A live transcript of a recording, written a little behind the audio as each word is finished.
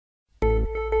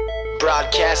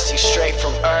Broadcasting straight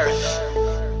from Earth.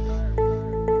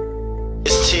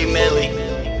 It's T Millie,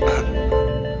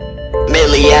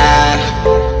 Million.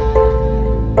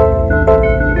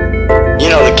 You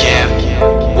know the camp.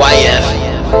 YF.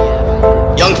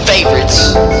 Young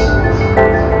favorites.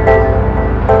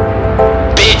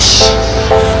 Bitch.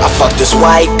 I fucked this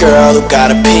white girl who got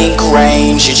a pink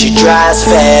range, and she drives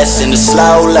fast in the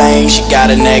slow lane. She got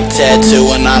a neck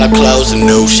tattoo and all her clothes are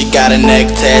new. She got a neck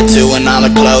tattoo and all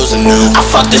her clothes are new. I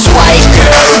fucked this white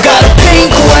girl who got a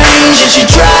pink range, and she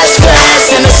drives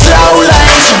fast in the slow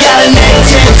lane. She got a neck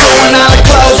tattoo and all her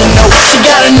clothes are new. She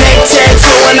got a neck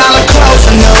tattoo and all her clothes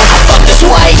are new. I fucked this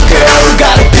white girl who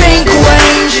got a pink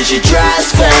range, and she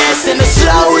drives fast in the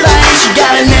slow lane. She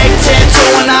got a neck tattoo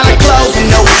and all her clothes are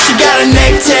new. She got a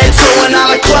neck tattoo and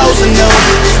all her clothes are new.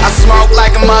 I smoke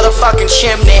like a motherfucking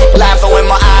chimney, laughing with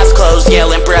my eyes closed,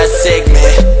 yelling breath sick me.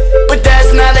 But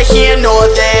that's neither here nor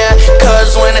there,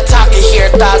 cause when I talk you hear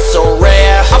thoughts so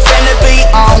rare. I'm finna be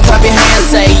on, clap your hands,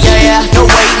 say yeah. No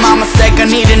wait, my mistake, I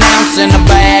need an ounce in a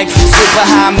bag. Super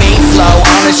high meat flow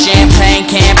on a champagne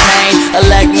campaign.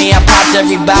 Elect me, I popped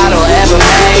every bottle ever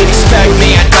made. Expect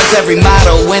me, I ducked every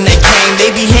model when they came.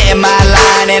 They be hitting my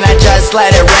line and I just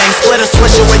let it ring. Split a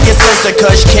swisher with your sister,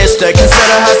 Kush kissed her.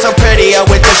 Consider her so prettier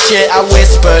with the shit I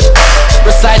whispered.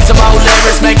 Recite some old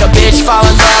lyrics, make a bitch fall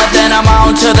in love. Then I'm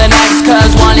on to the next, cause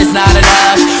one is not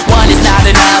enough. One is not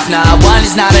enough, nah, one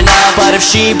is not enough. But if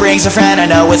she brings a friend, I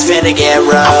know it's finna get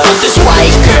rough. I fucked this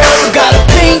white girl who got a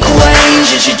pink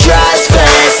range, and she drives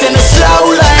fast in a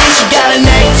slow lane. She got a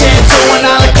neck tattoo and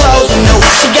all her clothes are new.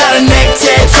 She got a neck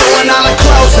tattoo and all her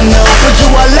clothes are new. But do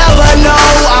I love her? No,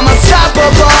 I'm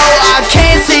unstoppable. I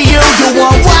can't see you, you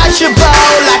unwatchable.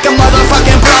 Like a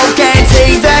motherfucking broken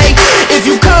TV. If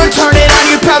you could turn it on,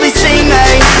 you'd probably see me.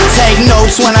 Take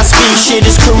notes when I speak, shit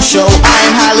is crucial. I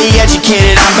am highly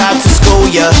educated, I'm about to school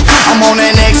ya. I'm on the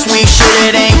next week,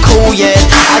 shit it ain't cool yet.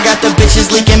 I got the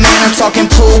bitches leaking, man, I'm talking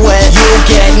pool wet. You'll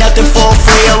get nothing for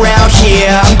free around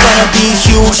here. I'm gonna be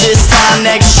huge this time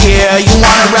next year. You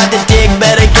wanna ride the dick,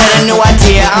 better get a new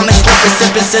idea. I'm a slipper,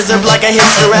 sipping scissor like a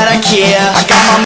hipster at IKEA. I got my